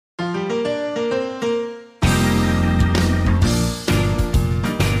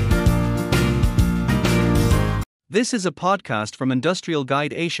This is a podcast from Industrial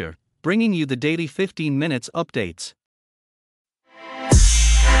Guide Asia, bringing you the daily 15 minutes updates.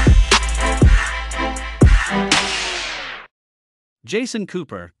 Jason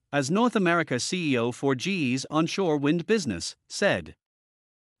Cooper, as North America CEO for GE's onshore wind business, said,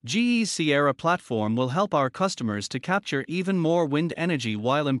 GE's Sierra platform will help our customers to capture even more wind energy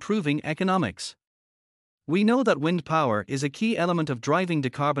while improving economics. We know that wind power is a key element of driving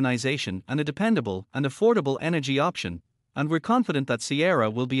decarbonization and a dependable and affordable energy option, and we're confident that Sierra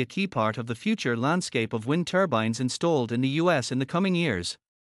will be a key part of the future landscape of wind turbines installed in the US in the coming years.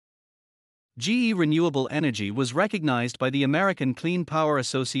 GE Renewable Energy was recognized by the American Clean Power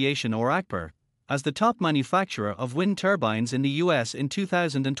Association or ACPR as the top manufacturer of wind turbines in the US in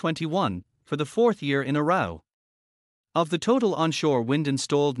 2021, for the fourth year in a row. Of the total onshore wind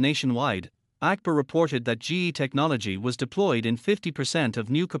installed nationwide, ACPR reported that GE technology was deployed in 50% of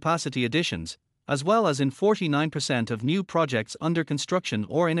new capacity additions, as well as in 49% of new projects under construction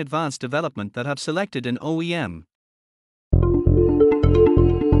or in advanced development that have selected an OEM.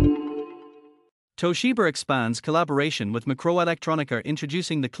 Toshiba expands collaboration with Microelectronica,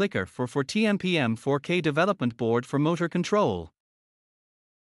 introducing the clicker for 4TMPM 4K development board for motor control.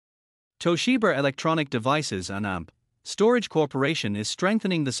 Toshiba Electronic Devices and AMP Storage Corporation is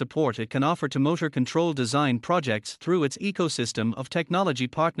strengthening the support it can offer to motor control design projects through its ecosystem of technology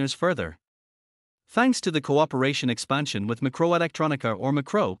partners further. Thanks to the cooperation expansion with Microelectronica or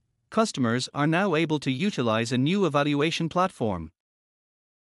Micro, customers are now able to utilize a new evaluation platform.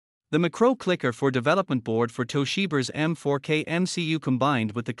 The Micro Clicker for Development Board for Toshiba's M4K MCU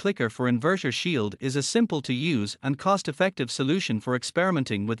combined with the Clicker for Inverter Shield is a simple-to-use and cost-effective solution for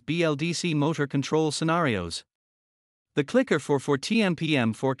experimenting with BLDC motor control scenarios. The clicker for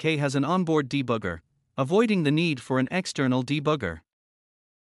 4TMPM 4K has an onboard debugger, avoiding the need for an external debugger.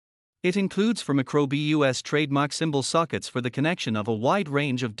 It includes for Micro BUS trademark symbol sockets for the connection of a wide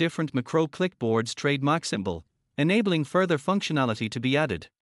range of different Micro clickboards trademark symbol, enabling further functionality to be added.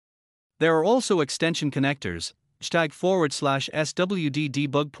 There are also extension connectors, #SWD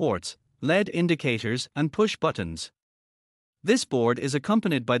debug ports, LED indicators, and push buttons. This board is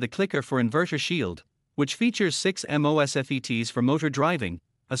accompanied by the clicker for Inverter Shield, which features 6 MOSFETs for motor driving,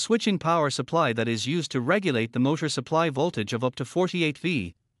 a switching power supply that is used to regulate the motor supply voltage of up to 48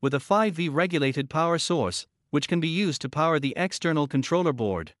 V, with a 5 V regulated power source, which can be used to power the external controller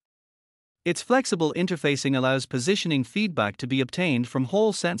board. Its flexible interfacing allows positioning feedback to be obtained from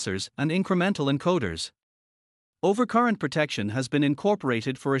Hall sensors and incremental encoders. Overcurrent protection has been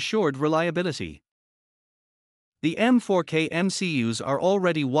incorporated for assured reliability. The M4K MCUs are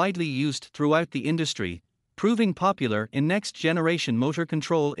already widely used throughout the industry, proving popular in next-generation motor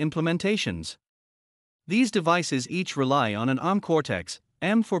control implementations. These devices each rely on an ARM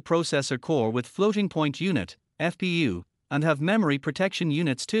Cortex-M4 processor core with floating point unit, FPU, and have memory protection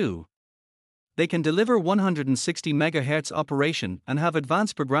units too. They can deliver 160 MHz operation and have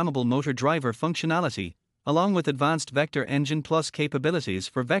advanced programmable motor driver functionality, along with advanced Vector Engine Plus capabilities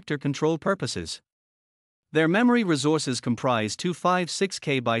for vector control purposes. Their memory resources comprise 256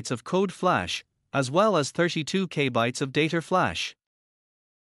 KB of code flash, as well as 32 KB of data flash.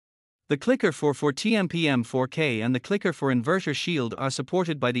 The clicker for 4TMPM 4K and the clicker for Inverter Shield are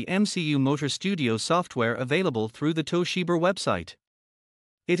supported by the MCU Motor Studio software available through the Toshiba website.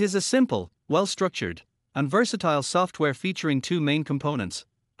 It is a simple, well-structured, and versatile software featuring two main components: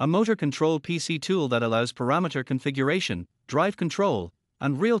 a motor control PC tool that allows parameter configuration, drive control,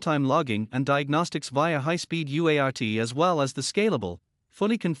 and real-time logging and diagnostics via high-speed UART, as well as the scalable,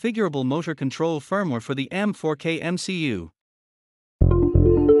 fully configurable motor control firmware for the M4K MCU.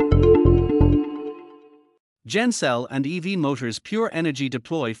 GenCell and EV Motors Pure Energy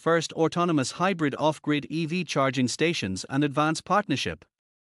deploy first autonomous hybrid off-grid EV charging stations and advance partnership.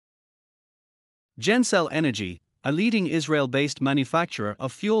 GenCell Energy, a leading Israel-based manufacturer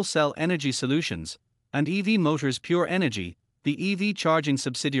of fuel cell energy solutions, and EV Motors Pure Energy, the EV charging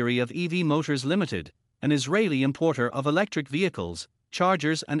subsidiary of EV Motors Limited, an Israeli importer of electric vehicles,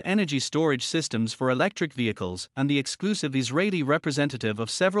 chargers and energy storage systems for electric vehicles, and the exclusive Israeli representative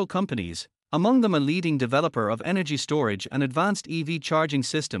of several companies, among them a leading developer of energy storage and advanced EV charging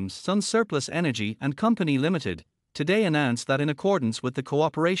systems, Sun Surplus Energy and Company Limited, today announced that in accordance with the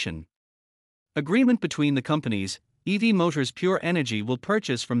cooperation agreement between the companies, EV Motors Pure Energy will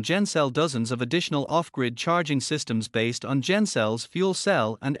purchase from GenCell dozens of additional off-grid charging systems based on GenCell's fuel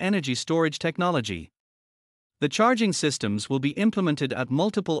cell and energy storage technology. The charging systems will be implemented at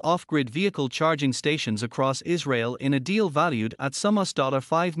multiple off-grid vehicle charging stations across Israel in a deal valued at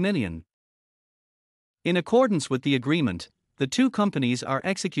 $5 million. In accordance with the agreement, the two companies are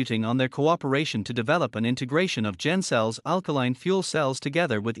executing on their cooperation to develop an integration of GenCell's alkaline fuel cells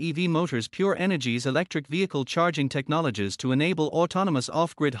together with EV Motors' Pure Energy's electric vehicle charging technologies to enable autonomous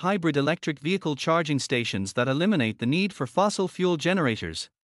off-grid hybrid electric vehicle charging stations that eliminate the need for fossil fuel generators.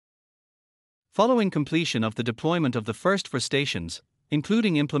 Following completion of the deployment of the first 4 stations,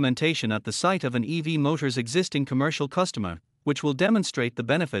 including implementation at the site of an EV Motors' existing commercial customer, which will demonstrate the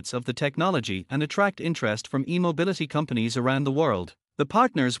benefits of the technology and attract interest from e-mobility companies around the world, the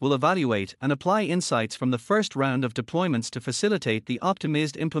partners will evaluate and apply insights from the first round of deployments to facilitate the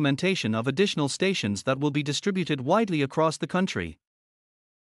optimized implementation of additional stations that will be distributed widely across the country.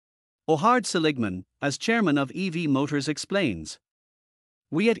 Ohad Seligman, as chairman of EV Motors, explains.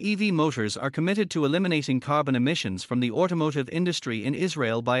 We at EV Motors are committed to eliminating carbon emissions from the automotive industry in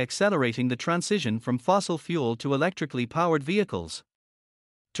Israel by accelerating the transition from fossil fuel to electrically powered vehicles.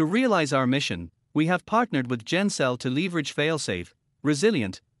 To realize our mission, we have partnered with GenCell to leverage fail-safe,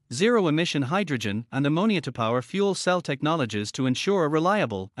 resilient, zero-emission hydrogen and ammonia to power fuel cell technologies to ensure a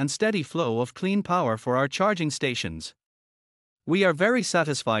reliable and steady flow of clean power for our charging stations. We are very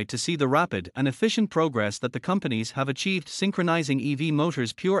satisfied to see the rapid and efficient progress that the companies have achieved synchronizing EV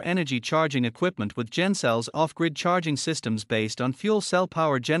Motors' Pure Energy charging equipment with GenCell's off-grid charging systems based on fuel cell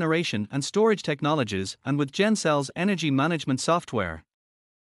power generation and storage technologies and with GenCell's energy management software.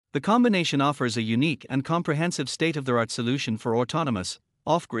 The combination offers a unique and comprehensive state-of-the-art solution for autonomous,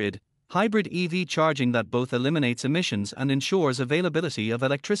 off-grid, hybrid EV charging that both eliminates emissions and ensures availability of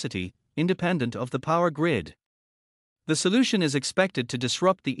electricity, independent of the power grid. The solution is expected to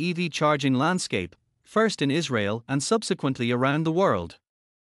disrupt the EV charging landscape, first in Israel and subsequently around the world.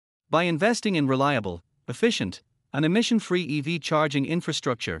 By investing in reliable, efficient, and emission-free EV charging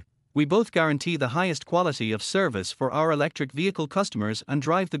infrastructure, we both guarantee the highest quality of service for our electric vehicle customers and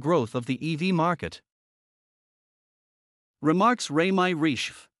drive the growth of the EV market. Remarks Rami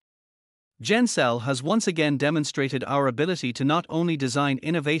Rishf. GenCell has once again demonstrated our ability to not only design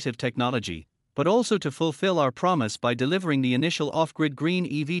innovative technology, but also to fulfill our promise by delivering the initial off-grid green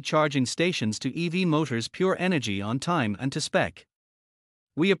EV charging stations to EV Motors' Pure Energy on time and to spec.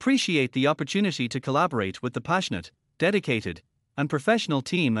 We appreciate the opportunity to collaborate with the passionate, dedicated, and professional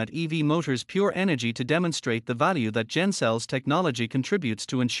team at EV Motors' Pure Energy to demonstrate the value that GenCell's technology contributes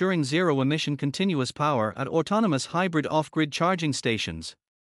to ensuring zero-emission continuous power at autonomous hybrid off-grid charging stations.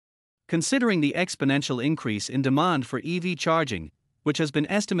 Considering the exponential increase in demand for EV charging, which has been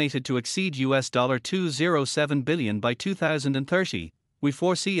estimated to exceed $207 billion by 2030, we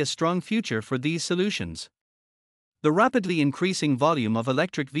foresee a strong future for these solutions. The rapidly increasing volume of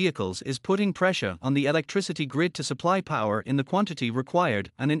electric vehicles is putting pressure on the electricity grid to supply power in the quantity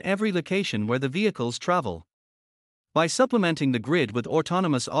required and in every location where the vehicles travel. By supplementing the grid with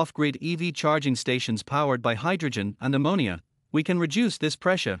autonomous off-grid EV charging stations powered by hydrogen and ammonia, we can reduce this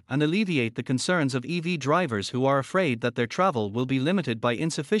pressure and alleviate the concerns of EV drivers who are afraid that their travel will be limited by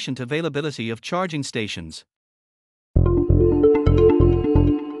insufficient availability of charging stations.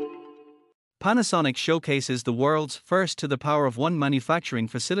 Panasonic showcases the world's first to the power of one manufacturing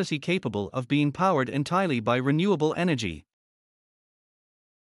facility capable of being powered entirely by renewable energy.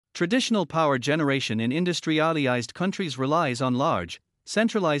 Traditional power generation in industrialized countries relies on large,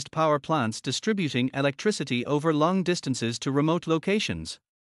 centralized power plants distributing electricity over long distances to remote locations.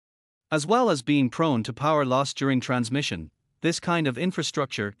 As well as being prone to power loss during transmission, this kind of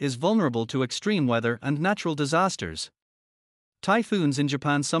infrastructure is vulnerable to extreme weather and natural disasters. Typhoons in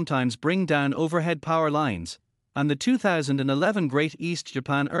Japan sometimes bring down overhead power lines, and the 2011 Great East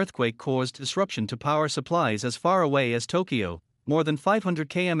Japan earthquake caused disruption to power supplies as far away as Tokyo, more than 500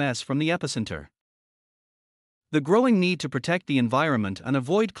 km from the epicenter. The growing need to protect the environment and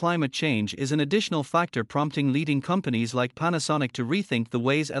avoid climate change is an additional factor prompting leading companies like Panasonic to rethink the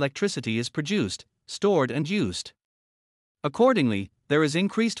ways electricity is produced, stored and used. Accordingly, there is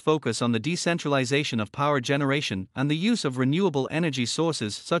increased focus on the decentralization of power generation and the use of renewable energy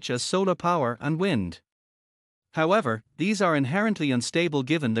sources such as solar power and wind. However, these are inherently unstable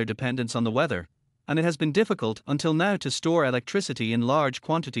given their dependence on the weather, and it has been difficult until now to store electricity in large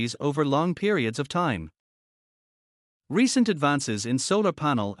quantities over long periods of time. Recent advances in solar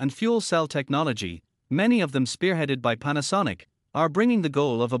panel and fuel cell technology, many of them spearheaded by Panasonic, are bringing the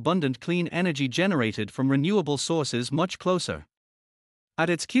goal of abundant clean energy generated from renewable sources much closer. At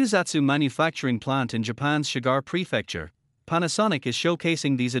its Kusatsu manufacturing plant in Japan's Shigar Prefecture, Panasonic is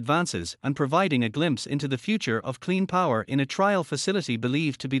showcasing these advances and providing a glimpse into the future of clean power in a trial facility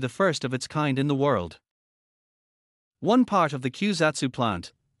believed to be the first of its kind in the world. One part of the Kusatsu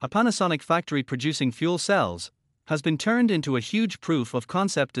plant, a Panasonic factory producing fuel cells, has been turned into a huge proof of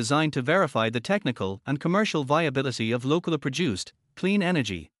concept designed to verify the technical and commercial viability of locally produced, clean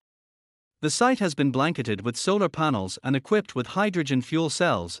energy. The site has been blanketed with solar panels and equipped with hydrogen fuel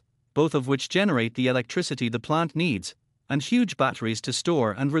cells, both of which generate the electricity the plant needs, and huge batteries to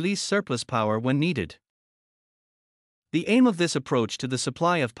store and release surplus power when needed. The aim of this approach to the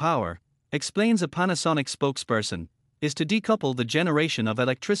supply of power, explains a Panasonic spokesperson, is to decouple the generation of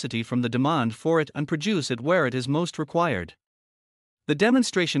electricity from the demand for it and produce it where it is most required. The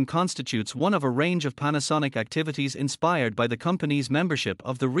demonstration constitutes one of a range of Panasonic activities inspired by the company's membership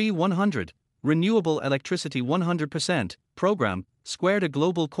of the RE100, Renewable Electricity 100%, program, squared, a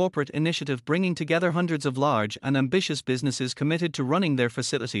global corporate initiative bringing together hundreds of large and ambitious businesses committed to running their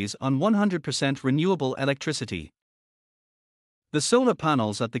facilities on 100% renewable electricity. The solar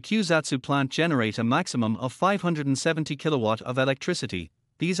panels at the Kusatsu plant generate a maximum of 570 kilowatt of electricity.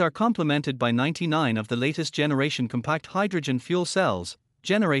 These are complemented by 99 of the latest generation compact hydrogen fuel cells,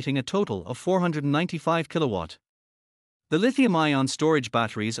 generating a total of 495 kilowatt. The lithium-ion storage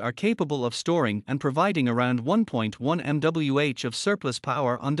batteries are capable of storing and providing around 1.1 MWh of surplus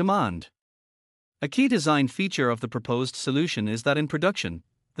power on demand. A key design feature of the proposed solution is that in production,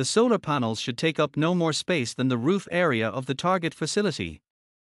 the solar panels should take up no more space than the roof area of the target facility.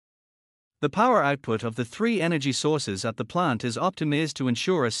 The power output of the three energy sources at the plant is optimized to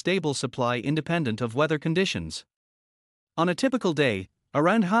ensure a stable supply independent of weather conditions. On a typical day,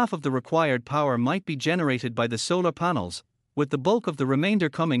 around half of the required power might be generated by the solar panels, with the bulk of the remainder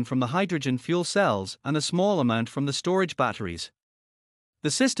coming from the hydrogen fuel cells and a small amount from the storage batteries.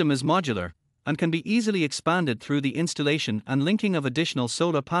 The system is modular and can be easily expanded through the installation and linking of additional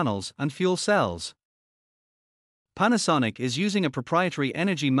solar panels and fuel cells. Panasonic is using a proprietary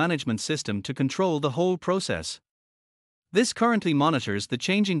energy management system to control the whole process. This currently monitors the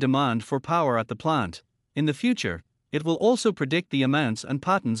changing demand for power at the plant. In the future, it will also predict the amounts and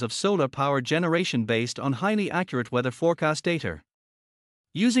patterns of solar power generation based on highly accurate weather forecast data.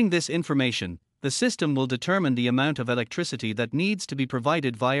 Using this information, the system will determine the amount of electricity that needs to be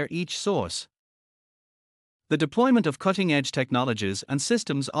provided via each source. The deployment of cutting-edge technologies and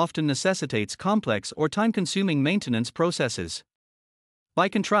systems often necessitates complex or time-consuming maintenance processes. By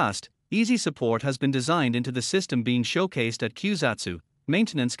contrast, easy support has been designed into the system being showcased at Kusatsu.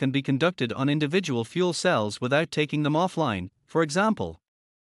 Maintenance can be conducted on individual fuel cells without taking them offline, for example.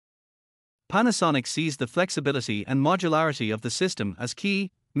 Panasonic sees the flexibility and modularity of the system as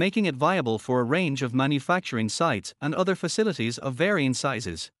key, making it viable for a range of manufacturing sites and other facilities of varying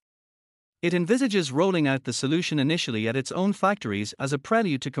sizes. It envisages rolling out the solution initially at its own factories as a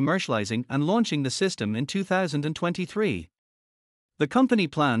prelude to commercializing and launching the system in 2023. The company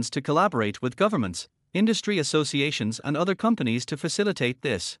plans to collaborate with governments, industry associations and other companies to facilitate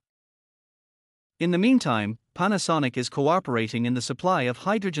this. In the meantime, Panasonic is cooperating in the supply of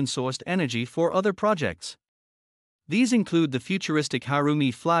hydrogen-sourced energy for other projects. These include the futuristic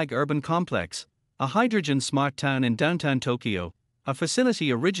Harumi Flag Urban Complex, a hydrogen smart town in downtown Tokyo, a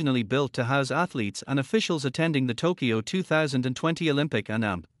facility originally built to house athletes and officials attending the Tokyo 2020 Olympic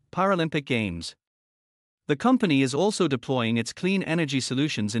and Paralympic Games. The company is also deploying its clean energy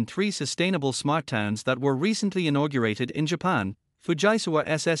solutions in 3 sustainable smart towns that were recently inaugurated in Japan: Fujisawa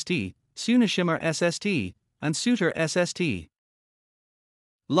SST, Tsunoshima SST, and Suter SST.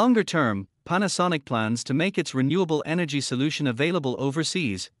 Longer term, Panasonic plans to make its renewable energy solution available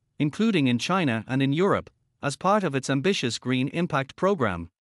overseas, including in China and in Europe, as part of its ambitious Green Impact program.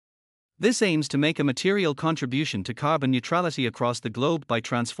 This aims to make a material contribution to carbon neutrality across the globe by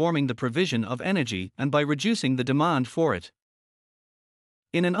transforming the provision of energy and by reducing the demand for it.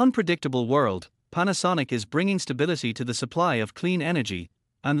 In an unpredictable world, Panasonic is bringing stability to the supply of clean energy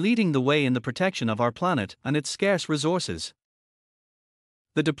and leading the way in the protection of our planet and its scarce resources.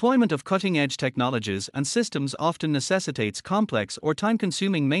 The deployment of cutting-edge technologies and systems often necessitates complex or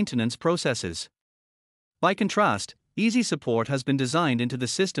time-consuming maintenance processes. By contrast, easy support has been designed into the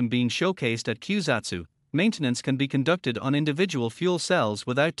system being showcased at Kusatsu. Maintenance can be conducted on individual fuel cells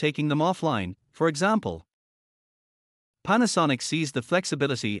without taking them offline, for example. Panasonic sees the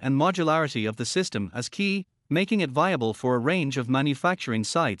flexibility and modularity of the system as key, making it viable for a range of manufacturing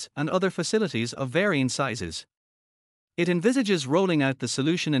sites and other facilities of varying sizes. It envisages rolling out the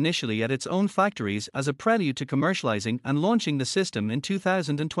solution initially at its own factories as a prelude to commercializing and launching the system in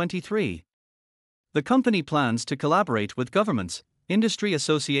 2023. The company plans to collaborate with governments, industry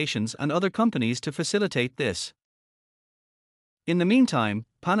associations and other companies to facilitate this. In the meantime,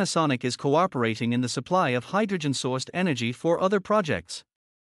 Panasonic is cooperating in the supply of hydrogen-sourced energy for other projects.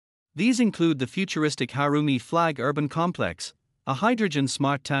 These include the futuristic Harumi Flag Urban Complex, a hydrogen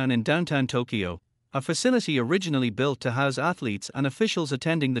smart town in downtown Tokyo, a facility originally built to house athletes and officials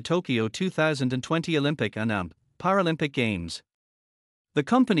attending the Tokyo 2020 Olympic and Paralympic Games. The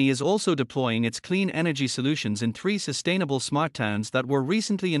company is also deploying its clean energy solutions in 3 sustainable smart towns that were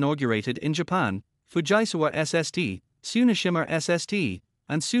recently inaugurated in Japan: Fujisawa SST, Tsunoshima SST,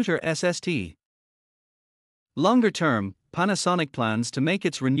 and Suter SST. Longer term, Panasonic plans to make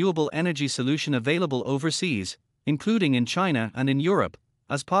its renewable energy solution available overseas, including in China and in Europe,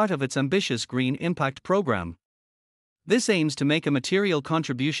 as part of its ambitious Green Impact program. This aims to make a material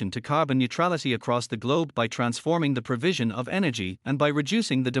contribution to carbon neutrality across the globe by transforming the provision of energy and by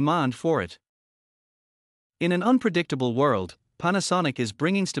reducing the demand for it. In an unpredictable world, Panasonic is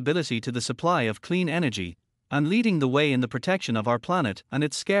bringing stability to the supply of clean energy and leading the way in the protection of our planet and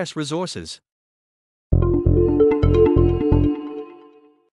its scarce resources.